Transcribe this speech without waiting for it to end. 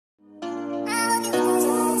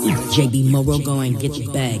JB Moro, go and get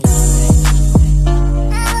your bag.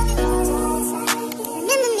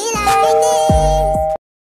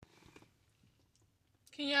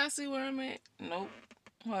 Can y'all see where I'm at? Nope.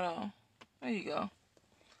 Hold on. There you go.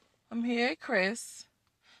 I'm here at Crest.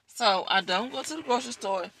 So I don't go to the grocery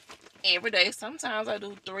store every day. Sometimes I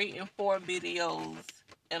do 3 and 4 videos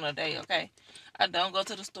in a day, okay? I don't go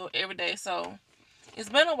to the store every day. So it's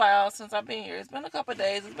been a while since I've been here. It's been a couple of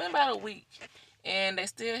days. It's been about a week. And they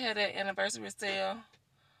still had that anniversary sale.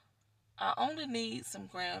 I only need some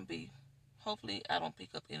ground beef. Hopefully I don't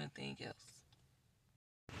pick up anything else.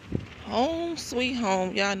 Home sweet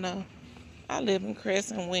home. Y'all know I live in Crest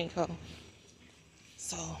and Winco.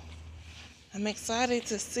 So I'm excited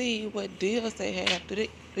to see what deals they have. Do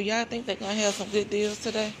y'all think they're going to have some good deals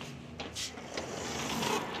today?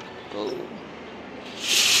 Ooh.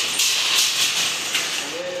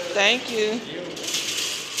 Thank you.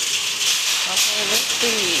 Okay, let's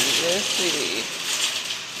see. Let's see.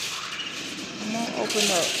 I'm going to open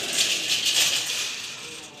up.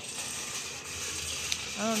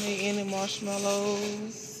 I don't need any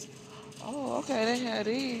marshmallows. Oh, okay. They had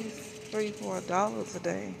these $3 for $1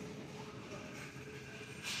 today.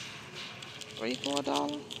 $3 for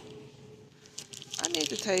 $1? I need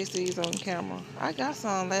to taste these on camera. I got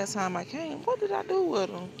some last time I came. What did I do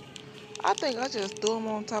with them? I think I just threw them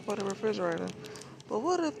on top of the refrigerator. But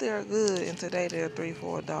what if they're good and today they're $3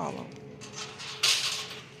 for $1?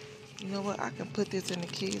 You know what? I can put this in the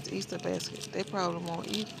kids' Easter basket. They probably won't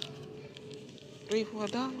eat $3 for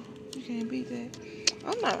 $1. You can't beat that.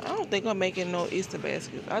 I don't think I'm making no Easter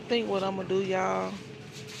baskets. I think what I'm gonna do, y'all,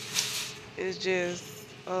 is just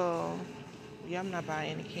yeah, I'm not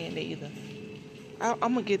buying any candy either. I'm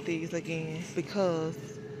gonna get these again because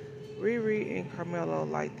Riri and Carmelo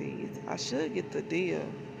like these. I should get the deal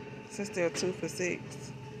since they're 2 for $6.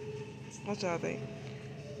 What y'all think?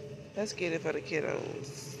 Let's get it for the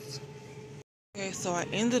kiddos. Okay, so I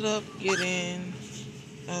ended up getting,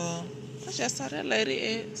 I just saw that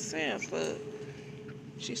lady at Sanford.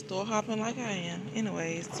 She's store hopping like I am.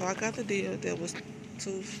 Anyways, so I got the deal that was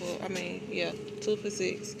 2 for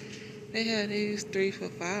 $6. They had these 3 for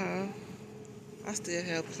 $5. I still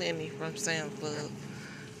have plenty from Sanford.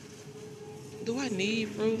 Do I need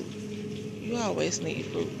fruit? You always need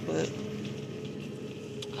fruit, but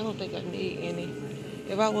I don't think I need any.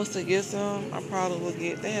 If I was to get some, I probably would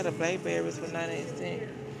get, they had a blackberries for 98 cents.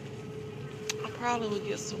 I probably would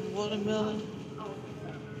get some watermelon.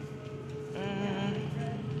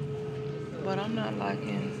 But I'm not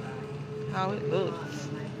liking how it looks.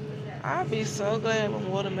 I'd be so glad when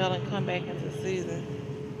watermelon come back into season.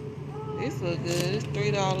 This look good. It's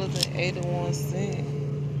 $3.81.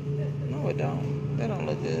 No, it don't. That don't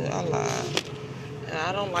look good. I lied. And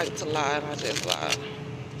I don't like to lie, and I just lied.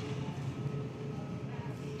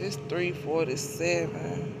 It's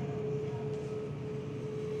 $3.47.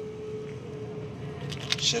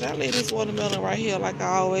 Should I leave this watermelon right here like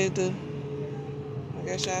I always do? I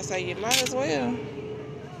guess y'all say you might as well.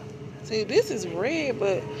 See, this is red,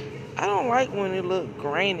 but I don't like when it look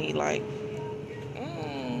grainy. Like,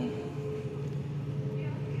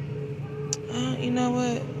 you know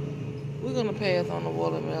what? We're gonna pass on the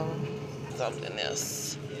watermelon. Something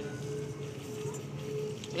else.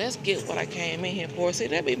 Let's get what I came in here for. See,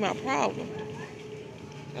 that be my problem.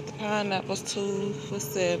 Got the pineapples 2 for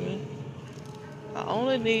 $7. I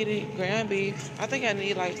only needed ground beef. I think I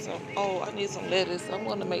need like some, I need some lettuce. I'm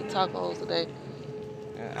gonna make tacos today.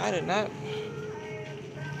 I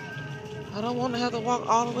don't want to have to walk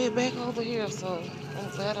all the way back over here, so I'm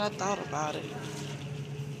glad I thought about it.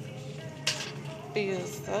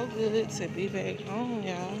 Feels so good to be back home,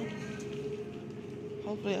 y'all.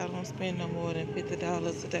 Hopefully I don't spend no more than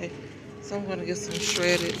 $50 a day. So I'm gonna get some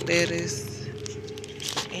shredded lettuce.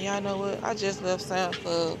 And y'all know what? I just left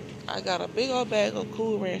Sanford. I got a big old bag of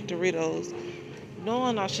Cool Ranch Doritos.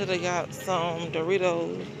 Knowing I should have got some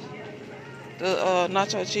Doritos, the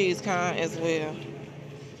nacho cheese kind as well.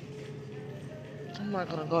 I'm not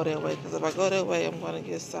gonna go that way because if I go that way, I'm gonna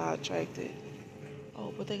get sidetracked.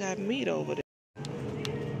 Oh, but they got meat over there.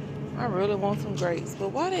 I really want some grapes, but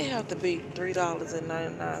why they have to be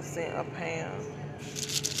 $3.99 a pound?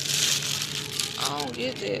 I don't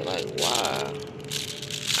get that. Like, why?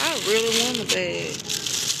 I really want a bag.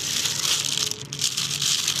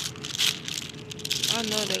 I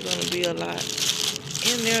know they're gonna be a lot,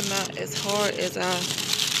 and they're not as hard as I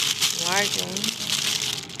like them.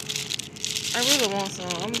 I really want some.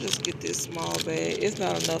 I'm gonna just get this small bag. It's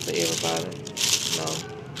not enough for everybody. No.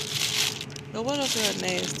 But what if they're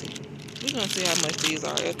nasty? We're gonna see how much these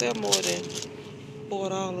are. If they're more than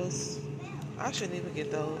 $4, I shouldn't even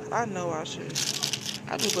get those. I know I should.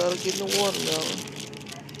 I do better getting the watermelon.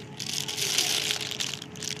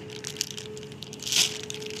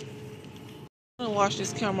 I'm gonna wash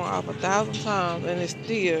this camera off 1,000 times and it's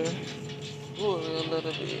still blurry a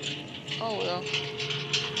little bit. Oh well.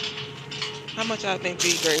 How much I think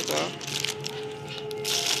these grapes are?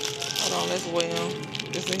 Hold on, let's weigh them.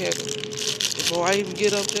 Just ahead before I even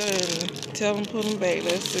get up there and tell them put them back.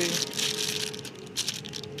 Let's see.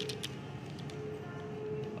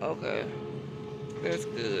 Okay, that's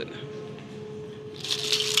good.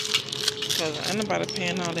 Cause ain't nobody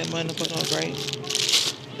paying all that money for no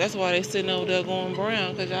grapes. That's why they sitting over there going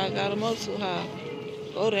brown. Cause y'all got them up too high.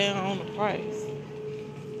 Go down on the price.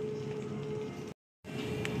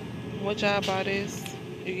 What y'all buy this?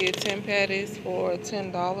 You get 10 patties for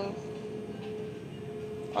 $10.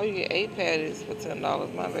 Oh, you get 8 patties for $10.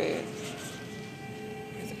 My bad.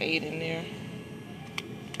 There's 8 in there.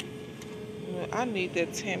 I need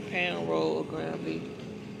that 10-pound roll of ground beef.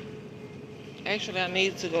 Actually, I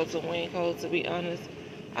need to go to Winco, to be honest.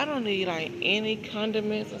 I don't need like any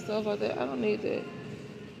condiments and stuff like that. I don't need that.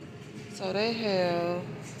 So they have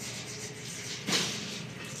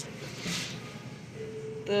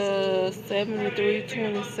the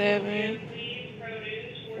 73.27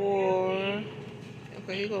 for,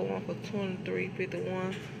 okay, here go one for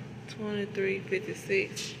 23.51,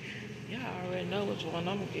 23.56. Y'all already know which one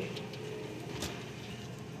I'm gonna get.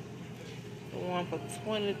 The one for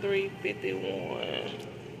 23.51.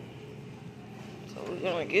 So we're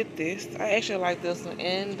gonna get this. I actually like this one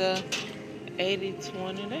and the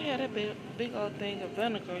 80/20. They had a big old thing of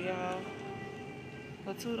vinegar, y'all,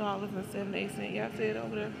 for $2.78. Y'all see it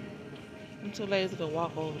over there? I'm too lazy to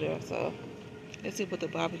walk over there, so let's see what the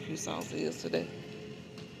barbecue sauce is today.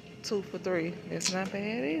 2 for $3. It's not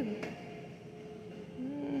bad either.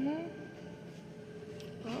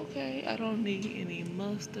 Okay, I don't need any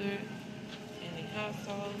mustard, any hot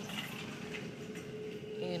sauce,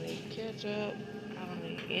 any ketchup. I don't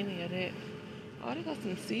need any of that. Oh, they got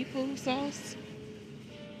some seafood sauce.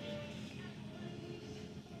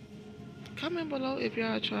 Comment below if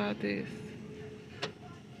y'all tried this.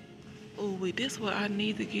 Oh, wait, this what I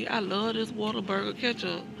need to get. I love this Whataburger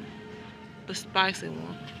ketchup. The spicy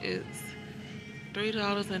one. It's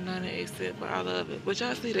 $3.98, but I love it. But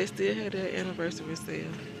y'all see they still had their anniversary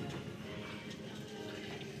sale.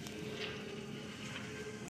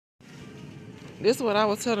 This is what I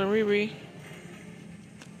was telling Riri.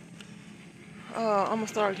 I'm gonna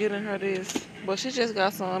start getting her this. But she just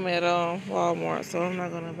got some at Walmart, so I'm not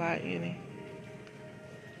gonna buy any.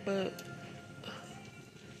 But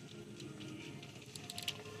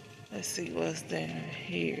let's see what's down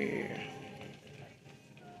here.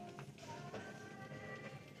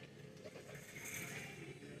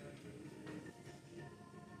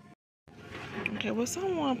 Okay, will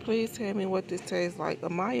someone please tell me what this tastes like?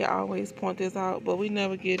 Amaya always point this out, but we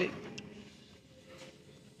never get it.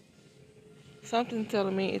 Something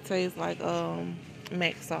telling me it tastes like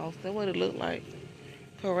mac sauce. That's what it looked like.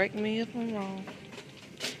 Correct me if I'm wrong.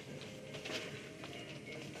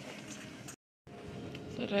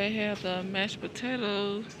 So they have the mashed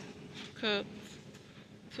potato cups,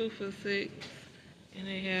 2 for $6. And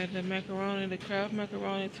they have the macaroni, the Kraft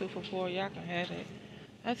macaroni, 2 for $4. Y'all can have it.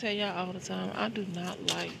 I tell y'all all the time, I do not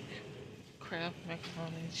like Kraft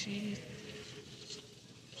macaroni and cheese.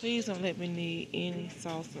 Please don't let me need any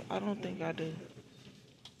salsa. I don't think I do.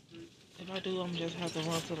 If I do, I'm just have to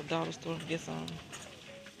run to the dollar store and get some.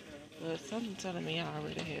 But something telling me I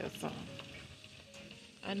already have some.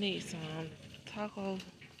 I need some taco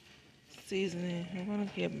seasoning. I'm gonna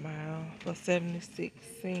get mild for 76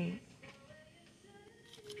 cents.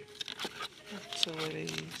 Two of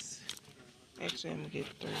these. Actually, I'm gonna get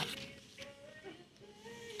 3.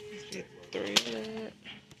 Let's get 3 of that.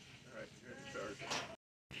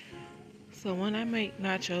 So when I make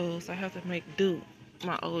nachos, I have to make Duke,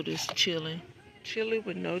 my oldest, chili. Chili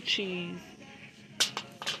with no cheese.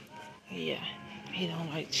 Yeah, he don't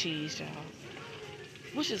like cheese, y'all.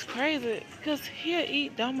 Which is crazy, because he'll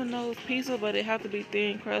eat Domino's pizza, but it have to be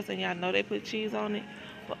thin crust, and y'all know they put cheese on it.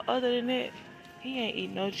 But other than that, he ain't eat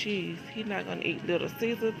no cheese. He not gonna eat Little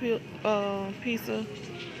Caesar pizza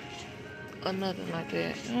or nothing like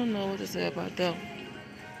that. I don't know what to say about that.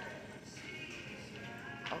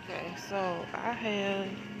 Okay, so I have,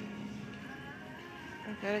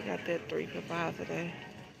 okay, they got that 3 for $5 today.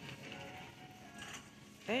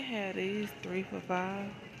 They had these 3 for $5.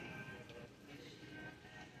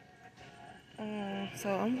 So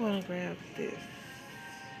I'm gonna grab this.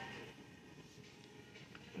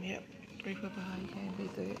 Yep, 3 for $5. You can't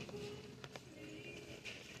beat that.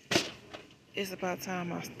 It's about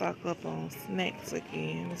time I stock up on snacks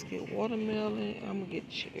again. Let's get watermelon. I'm gonna get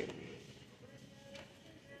cherry.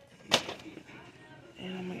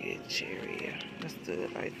 And I'm gonna get cherry. Yeah. Let's do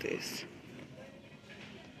it like this.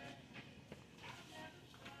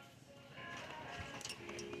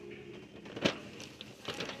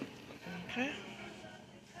 Okay.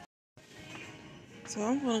 So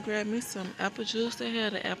I'm gonna grab me some apple juice. They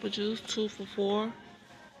had the apple juice 2 for $4.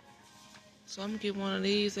 So I'm gonna get one of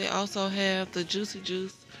these. They also have the juicy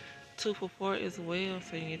juice 2 for $4 as well.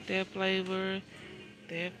 So you get that flavor,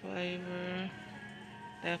 that flavor,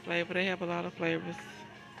 that flavor. They have a lot of flavors.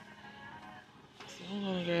 So I'm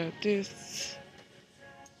gonna grab this.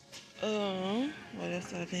 What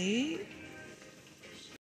else I need?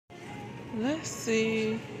 Let's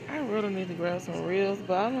see. I really need to grab some ribs,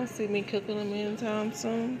 but I don't see me cooking them anytime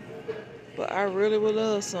soon. But I really would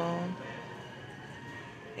love some.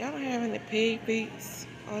 Y'all don't have any pig feet?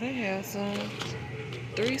 Oh, they have some.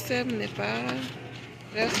 $3.75.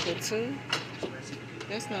 That's for 2.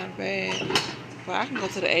 That's not bad. But I can go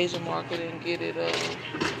to the Asian market and get it.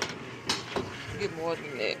 Get more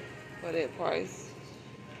than that for that price.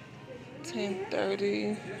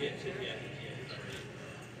 $10.30.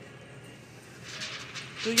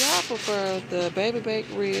 Do y'all prefer the baby back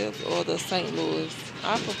ribs or the St. Louis?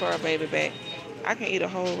 I prefer baby back. I can eat a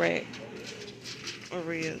whole rack of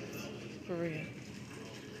ribs. For real.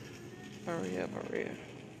 For real, for real.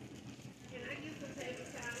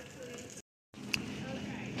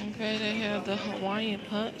 Okay, they have the Hawaiian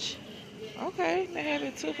punch. Okay, they have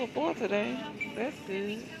it 2 for $4 today. That's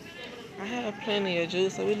good. I have plenty of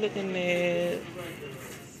juice, so we're looking at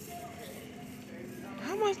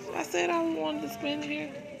how much I said I wanted to spend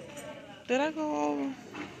here. Did I go over?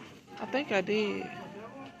 I think I did.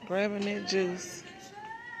 Grabbing that juice.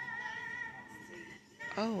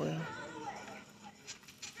 Oh well.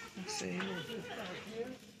 Let's see.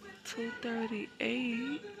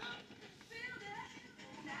 $2.38.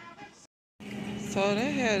 So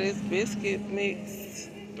they had this biscuit mix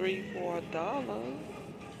 3 for $1.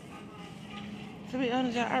 To be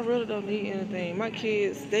honest, y'all, I really don't need anything. My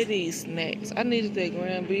kids, they need snacks. I needed that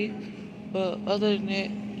ground beef, but other than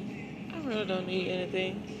that, I really don't need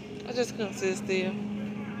anything. I just couldn't sit still.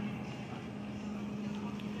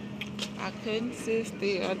 I couldn't sit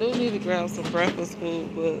still. I do need to grab some breakfast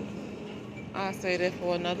food, but I'll say that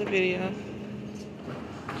for another video.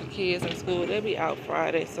 The kids in school, they'll be out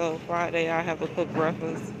Friday, so Friday I have to cook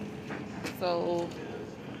breakfast. So,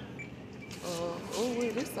 oh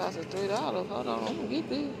wait, this sauce is $3. Hold on, I'm gonna get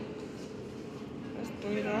this. That's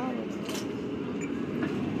 $3.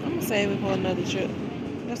 I'm gonna save it for another trip.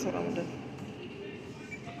 That's what I'm gonna do.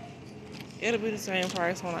 It'll be the same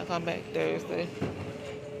price when I come back Thursday.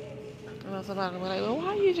 I know somebody will be like, well,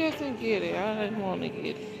 why you just didn't get it? I didn't want to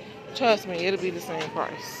get it. Trust me, it'll be the same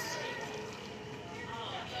price.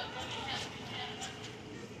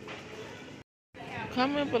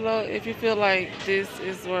 Comment below if you feel like this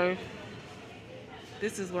is worth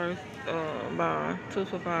buying 2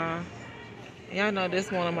 for $5. Y'all know this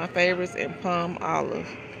is one of my favorites in palm olive.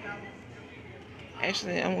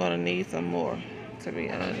 Actually, I'm gonna need some more, to be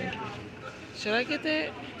honest. Should I get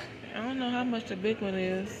that? I don't know how much the big one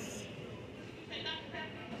is.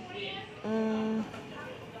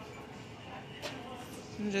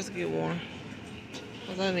 Let me just get one,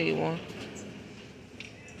 cause I need one.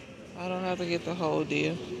 I don't have to get the whole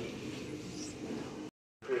deal.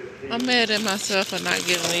 I'm mad at myself for not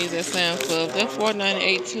getting these at Sam's Club. They're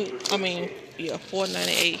 $4.98 too. I mean, yeah,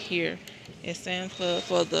 $4.98 here at Sam's Club.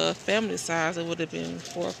 For the family size, it would have been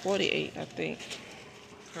 $4.48, I think.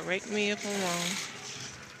 Correct me if I'm wrong.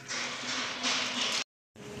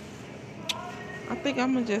 I think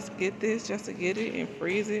I'm gonna just get this just to get it and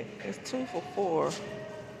freeze it. It's 2 for $4.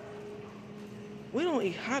 We don't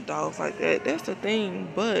eat hot dogs like that. That's the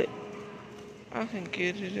thing, but I can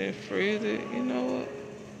get it and freeze it. You know what?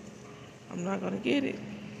 I'm not gonna get it.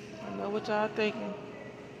 I know what y'all thinking.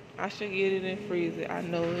 I should get it and freeze it. I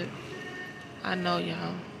know it. I know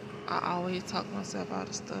y'all. I always talk myself out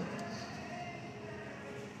of stuff.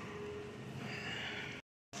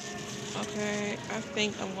 Okay, I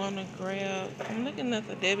think I'm gonna grab. I'm looking at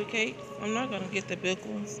the Debbie cakes. I'm not gonna get the big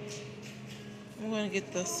ones. I'm gonna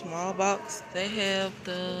get the small box. They have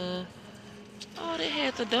the. Oh, they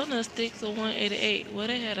had the donut sticks for $1.88. Well,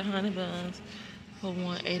 they had the honey buns for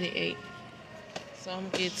 $1.88. So I'm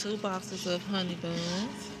gonna get 2 boxes of honey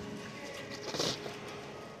buns.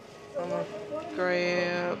 I'm gonna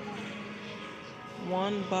grab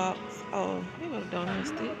 1 box. Oh, here go the donut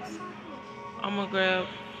sticks. I'm gonna grab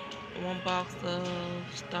 1 box of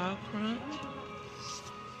Star Crunch.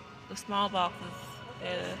 The small boxes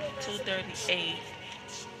at 238.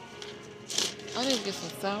 I need to get some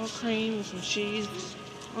sour cream and some cheese.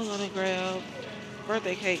 I'm gonna grab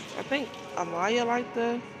birthday cake. I think Amaya liked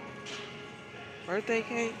the birthday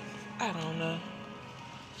cake. I don't know.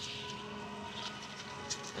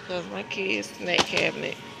 Because my kid's snack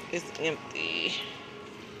cabinet is empty.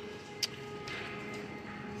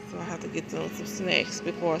 So I have to get them some snacks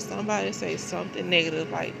before somebody says something negative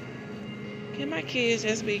like, can my kids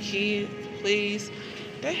just be kids, please?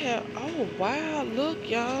 They have, oh wow, look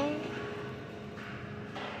y'all.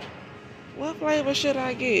 What flavor should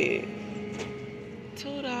I get?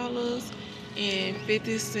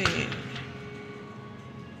 $2.50.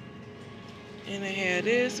 And they have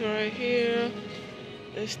this right here.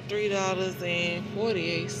 It's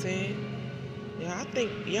 $3.48. Yeah, I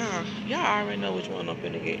think y'all already know which one I'm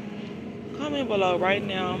finna get. Comment below right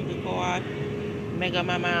now before I make up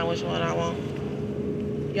my mind which one I want.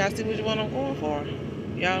 Y'all see which one I'm going for?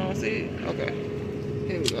 Y'all don't see it? Okay.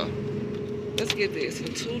 Here we go. Let's get this for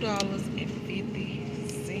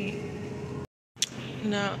 $2.50.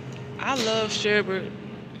 Now, I love sherbet.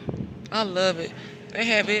 I love it. They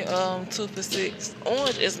have it 2 for $6.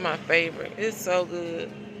 Orange is my favorite. It's so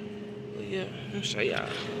good. But yeah, let me show y'all.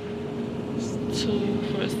 It's 2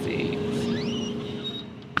 for $6.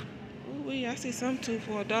 Ooh, I see some 2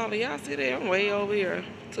 for $1. Y'all see that? I'm way over here.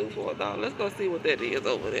 2 for $1. Let's go see what that is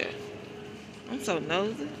over there. I'm so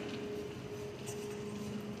nosy.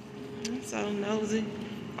 I'm so nosy.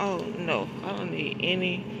 Oh no, I don't need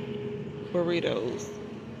any burritos.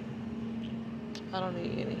 I don't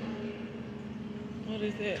need any. What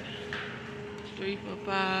is that? 3 for $5.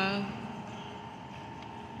 I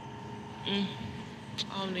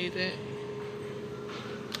don't need that.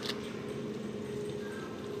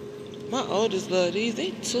 My oldest love these.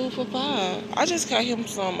 They 2 for $5. I just got him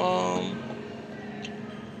some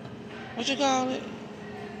what you call it?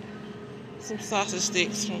 Some sausage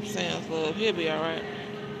sticks from Sam's Club. He'll be alright.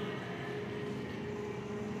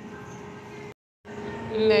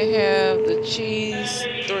 And they have the cheese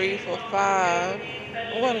 3 for $5.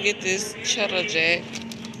 I'm gonna get this cheddar jack.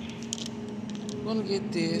 I'm gonna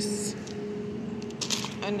get this.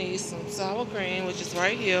 I need some sour cream, which is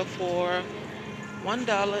right here for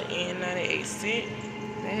 $1.98.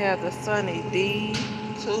 They have the Sunny D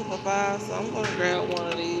 2 for $5, so I'm gonna grab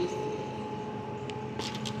one of these.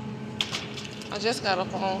 I just got a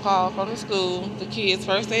phone call from the school. The kids'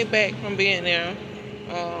 first day back from being there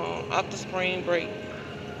after spring break.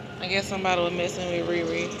 I guess somebody was messing with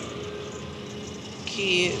Riri.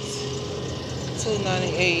 Kids,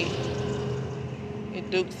 $2.98. It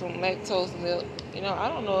dukes some lactose milk. You know, I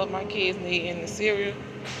don't know if my kids need any cereal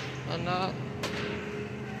or not.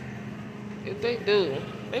 If they do,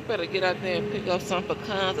 they better get out there and pick up some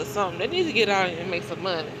pecans or something. They need to get out and make some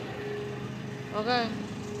money. Okay?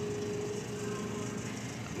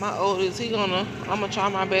 My oldest, I'm gonna try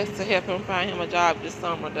my best to help him find him a job this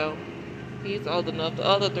summer though. He's old enough. The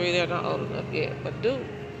other 3, they're not old enough yet. But dude,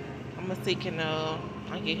 I'm gonna see can I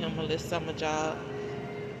get him a little summer job.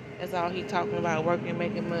 That's all he talking about, working and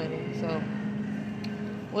making money. So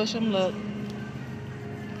wish him luck.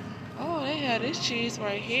 Oh, they have this cheese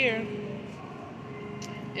right here.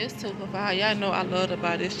 It's 2 for $5. Y'all know I love to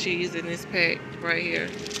buy this cheese in this pack right here.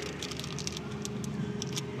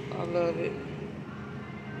 I love it.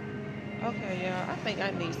 Okay, y'all, I think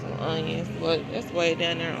I need some onions, but that's way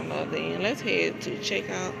down there on the other end. Let's head to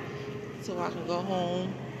checkout so I can go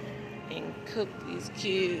home and cook these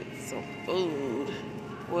kids some food.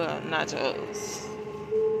 Well, nachos.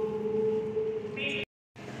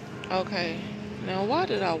 Okay, now why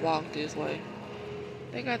did I walk this way?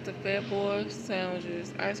 They got the Fat Boy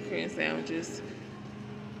sandwiches, ice cream sandwiches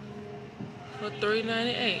for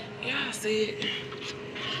 $3.98. Yeah, I see it.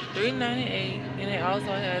 $3.98. And they also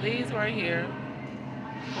have these right here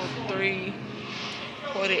for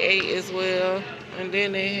 $3.48 as well. And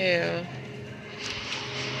then they have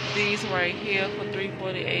these right here for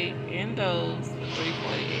 $3.48 and those for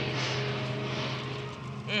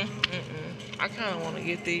 $3.48. I kind of want to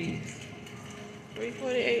get these.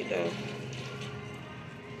 $3.48 though.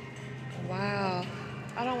 Wow.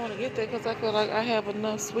 I don't want to get that because I feel like I have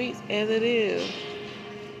enough sweets as it is.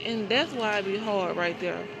 And that's why it be hard right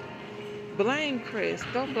there. Blame Crest.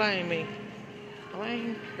 Don't blame me.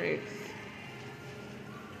 Blame Crest.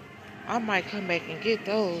 I might come back and get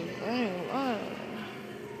those. I ain't lying.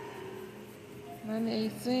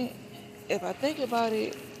 98¢. If I think about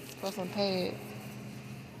it, for some pads.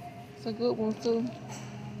 It's a good one too.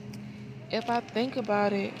 If I think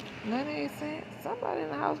about it, 98¢. Somebody in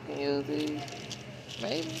the house can use these.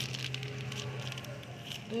 Maybe.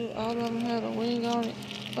 Dude, all of them have a wing on it.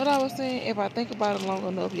 What I was saying, if I think about it long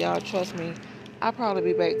enough, y'all trust me, I'll probably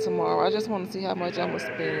be back tomorrow. I just want to see how much I'm gonna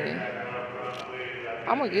spend.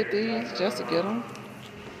 I'm gonna get these just to get them.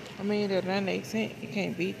 I mean, they're 98 cents. You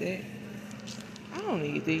can't beat that. I don't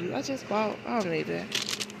need these. I just bought. I don't need that.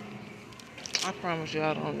 I promise you,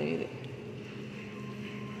 I don't need it.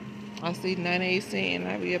 I see 98 cents and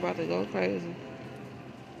I be about to go crazy.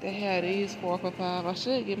 They had these 4 for 5. I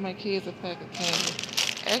should get my kids a pack of candy.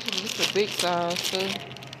 Actually, it's a big size too.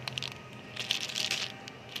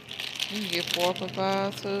 You can get 4 for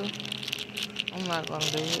 5 too. I'm not gonna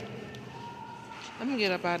do it. Let me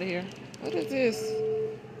get up out of here. What is this?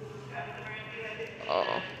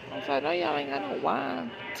 Oh, I was like, no, y'all ain't got no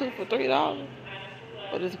wine. 2 for $3.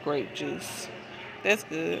 But it's grape juice. That's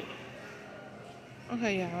good.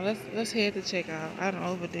 Okay, y'all, let's head to checkout. I don't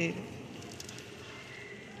overdid it.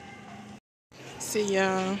 See,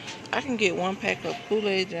 y'all, I can get 1 pack of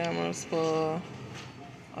Kool-Aid Jammers for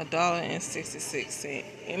 $1.66.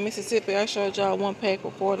 In Mississippi, I showed y'all 1 pack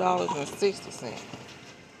for $4.60.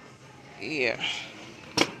 Yeah.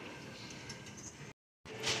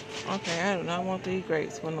 Okay, I do not want these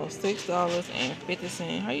grapes for no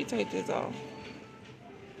 $6.50. How you take this off?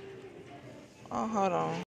 Oh, hold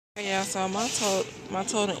on. Okay, yeah, so my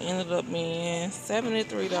total ended up being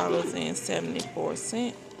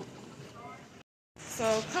 $73.74.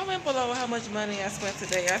 So comment below how much money I spent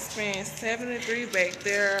today. I spent 73 back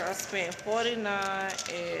there. I spent 49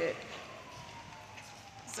 at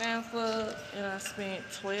Sam's Club, and I spent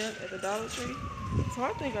 12 at the Dollar Tree. So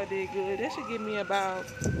I think I did good. That should give me about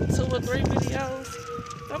 2 or 3 videos.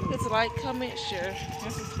 Don't forget to like, comment, share,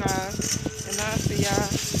 and subscribe. And I'll see y'all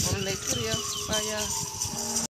on the next video. Bye, y'all.